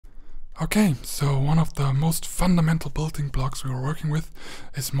Okay, so one of the most fundamental building blocks we were working with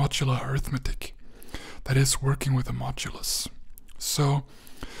is modular arithmetic. That is, working with a modulus. So,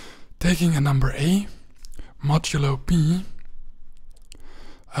 taking a number a, modulo b,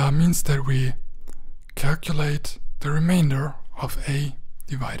 means that we calculate the remainder of a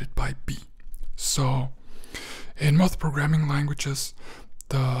divided by b. So, in most programming languages,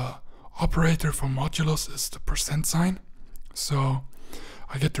 the operator for modulus is the percent sign. So,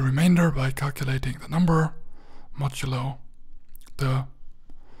 I get the remainder by calculating the number modulo the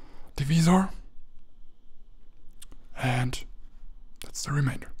divisor, and that's the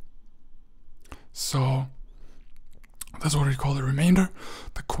remainder. So that's what we call the remainder.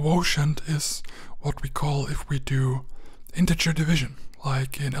 The quotient is what we call if we do integer division,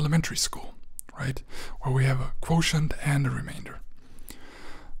 like in elementary school, right? Where we have a quotient and a remainder.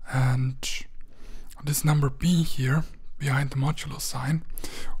 And this number b here, behind the modulo sign,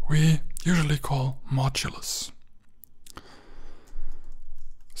 we usually call modulus.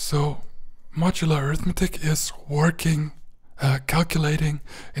 So modular arithmetic is working, calculating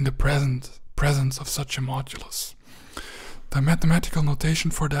in the presence of such a modulus. The mathematical notation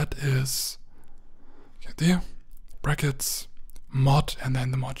for that is there, brackets, mod, and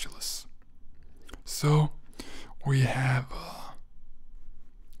then the modulus. So we have a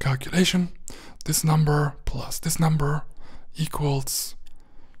calculation. This number plus this number equals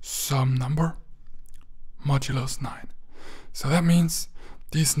some number modulos 9. So that means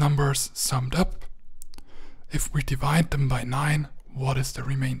these numbers summed up. If we divide them by 9, what is the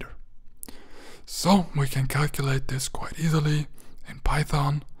remainder? So we can calculate this quite easily in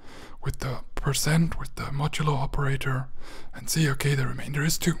Python with the percent, with the modulo operator, and see, okay, the remainder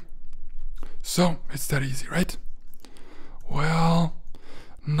is 2. So it's that easy, right? Well,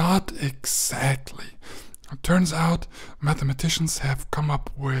 not exactly. It turns out mathematicians have come up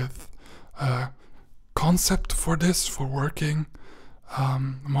with a concept for this, for working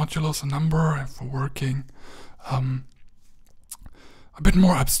modulus a number, and for working a bit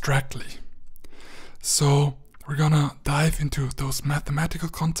more abstractly. So we're gonna dive into those mathematical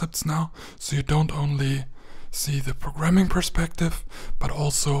concepts now, so you don't only see the programming perspective, but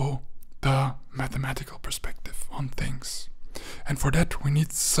also the mathematical perspective on things. And for that we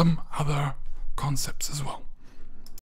need some other concepts as well.